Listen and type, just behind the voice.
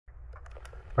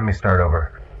Let me start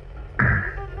over.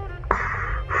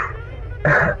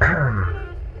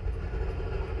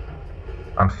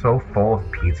 I'm so full of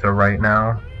pizza right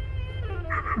now.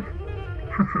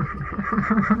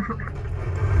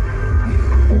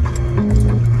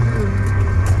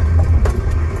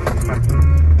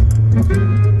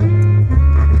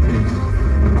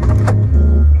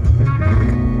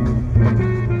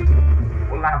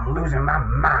 Well, I'm losing my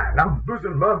mind. I'm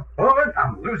losing my mind.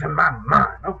 I'm losing my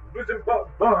mind. I'm losing my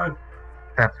mind.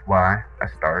 That's why I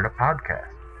started a podcast.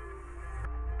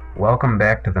 Welcome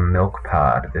back to the Milk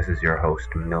Pod. This is your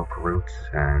host, Milk Roots,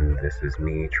 and this is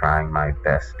me trying my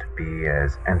best to be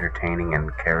as entertaining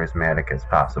and charismatic as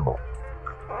possible.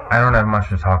 I don't have much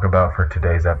to talk about for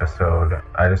today's episode.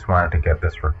 I just wanted to get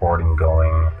this recording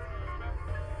going.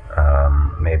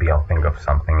 Maybe I'll think of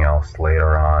something else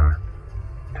later on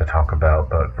to talk about,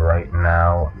 but right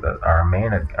now,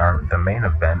 the main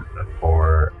event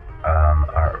for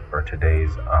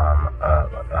today's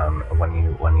when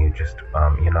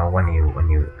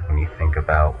you think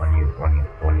about when you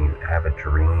have a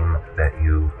dream that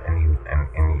you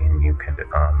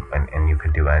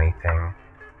could do anything.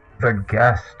 The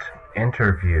guest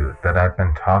interview that I've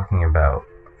been talking about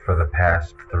for the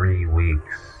past 3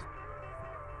 weeks,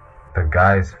 the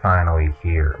guy's finally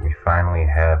here. We finally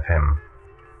have him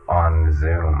on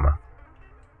Zoom,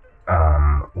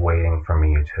 waiting for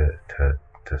me to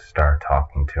start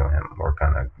talking to him.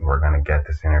 We're gonna get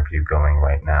this interview going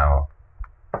right now.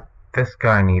 This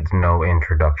guy needs no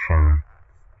introduction.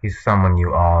 He's someone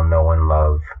you all know and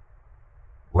love.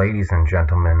 Ladies and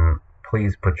gentlemen,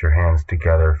 please put your hands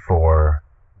together for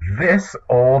this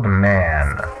old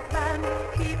man.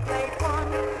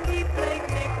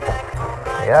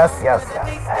 Yes.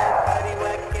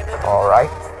 All right.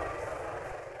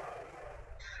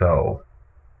 So,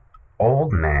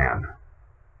 old man,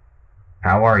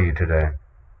 how are you today?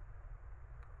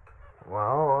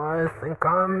 Well, I think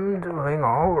I'm doing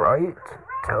all right, to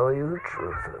tell you the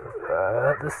truth.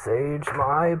 At this age,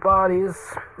 my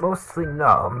body's mostly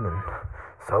numb, and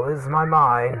so is my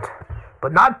mind,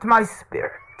 but not my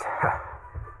spirit.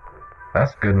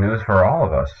 That's good news for all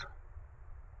of us.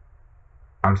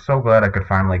 I'm so glad I could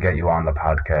finally get you on the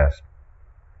podcast.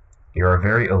 You're a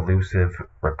very elusive,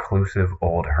 reclusive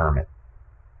old hermit.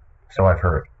 So I've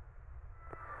heard.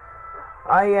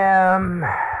 I am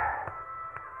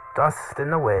dust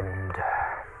in the wind.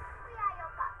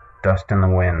 Dust in the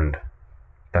Wind.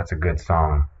 That's a good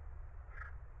song.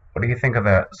 What do you think of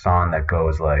that song that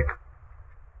goes like,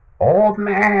 "Old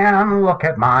man, look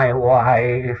at my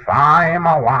life. I'm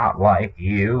a lot like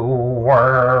you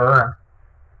were."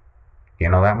 You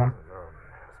know that one?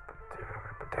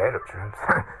 Potato chips.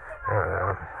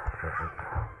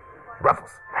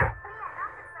 Ruffles.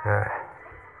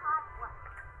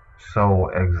 So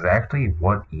exactly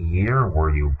what year were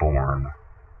you born?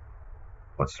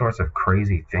 What sorts of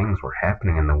crazy things were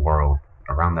happening in the world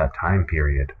around that time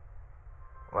period?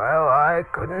 Well, I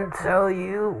couldn't tell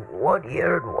you what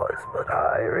year it was, but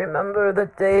I remember the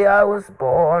day I was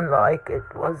born like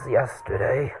it was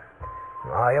yesterday.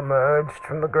 I emerged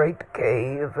from a great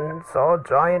cave and saw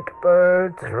giant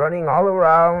birds running all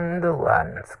around the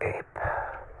landscape.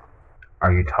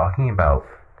 Are you talking about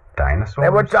dinosaurs?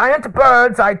 There were giant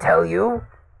birds, I tell you.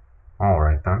 All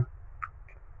right then.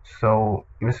 So,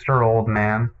 Mr. Old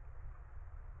Man,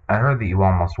 I heard that you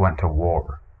almost went to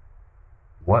war.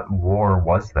 What war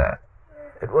was that?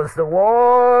 It was the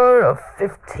War of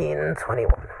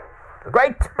 1521. The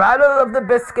Great Battle of the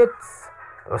Biscuits.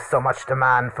 There was so much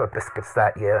demand for biscuits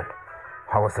that year.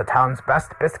 I was the town's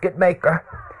best biscuit maker.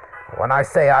 When I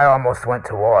say I almost went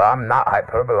to war, I'm not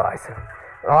hyperbolizing.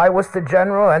 I was the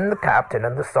general and the captain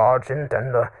and the sergeant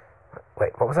and the...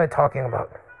 Wait, what was I talking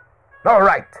about? Oh,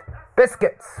 right.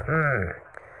 Biscuits.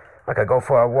 I could go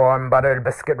for a warm buttered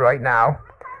biscuit right now.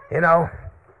 You know,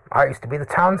 I used to be the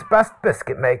town's best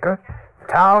biscuit maker. The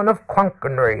town of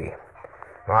Clunkenry.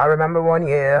 I remember one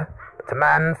year, the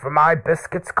demand for my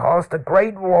biscuits caused a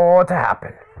great war to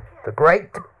happen. The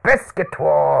Great Biscuit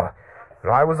War.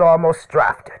 I was almost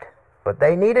drafted, but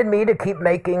they needed me to keep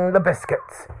making the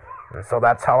biscuits. And so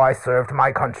that's how I served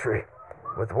my country,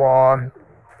 with warm,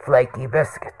 flaky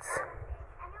biscuits.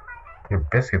 Your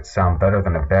biscuits sound better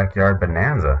than a backyard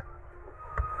bonanza.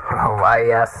 Oh, why,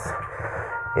 yes.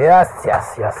 Yes,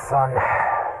 son.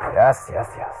 Yes.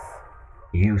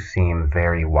 You seem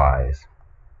very wise.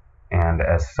 And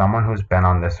as someone who's been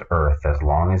on this earth as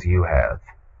long as you have,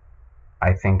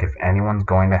 I think if anyone's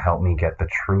going to help me get the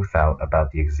truth out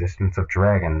about the existence of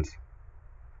dragons,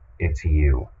 it's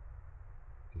you.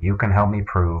 You can help me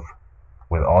prove,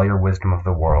 with all your wisdom of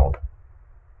the world,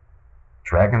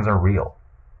 dragons are real.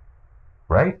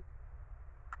 right?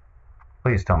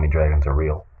 Please tell me dragons are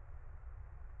real.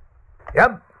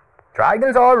 Yep,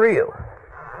 dragons are real.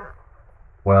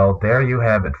 Well, there you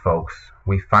have it, folks.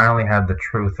 We finally have the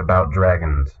truth about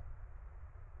dragons.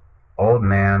 Old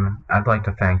man, I'd like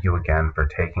to thank you again for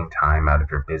taking time out of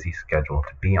your busy schedule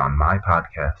to be on my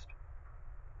podcast.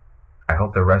 I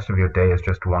hope the rest of your day is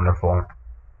just wonderful,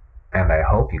 and I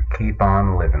hope you keep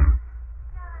on living.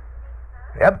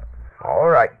 Yep,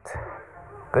 alright.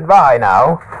 Goodbye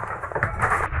now.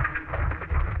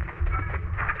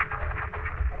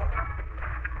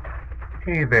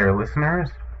 Hey there, listeners.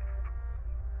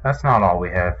 That's not all we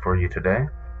have for you today.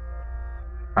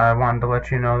 I wanted to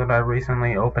let you know that I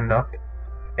recently opened up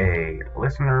a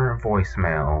listener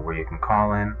voicemail where you can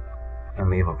call in and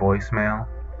leave a voicemail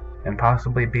and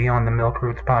possibly be on the Milk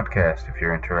Roots podcast if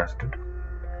you're interested.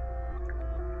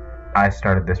 I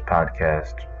started this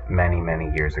podcast many,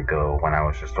 many years ago when I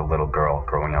was just a little girl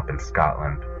growing up in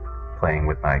Scotland, playing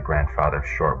with my grandfather's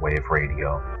shortwave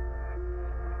radio.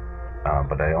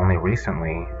 But I only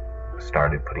recently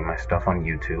started putting my stuff on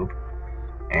YouTube,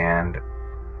 and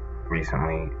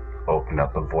recently opened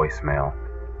up a voicemail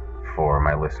for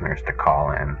my listeners to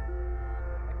call in.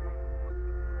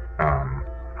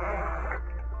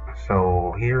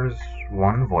 So here's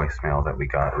one voicemail that we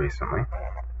got recently.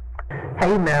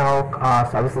 Hey Milk,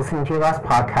 so I was listening to your last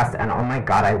podcast and oh my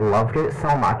god, I loved it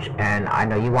so much, and I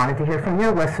know you wanted to hear from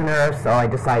your listeners, so I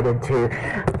decided to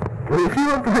leave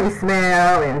you a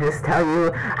voicemail and just tell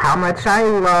you how much I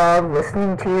love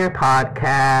listening to your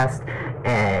podcast.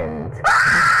 And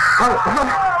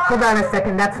hold on a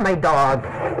second, that's my dog.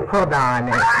 Hold on.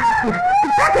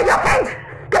 Get back in your cage!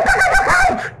 Get back in your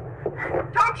cage!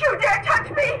 Don't you dare touch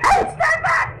me! Hey, stand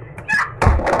back!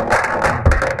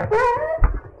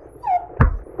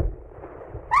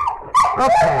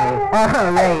 Okay,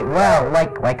 alright, well,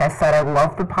 like I said, I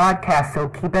love the podcast, so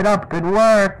keep it up. Good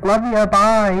work. Love you,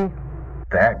 bye.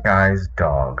 That guy's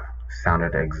dog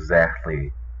sounded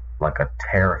exactly like a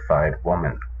terrified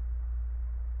woman.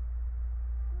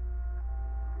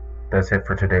 That's it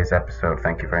for today's episode.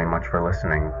 Thank you very much for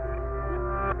listening.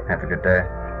 Have a good day.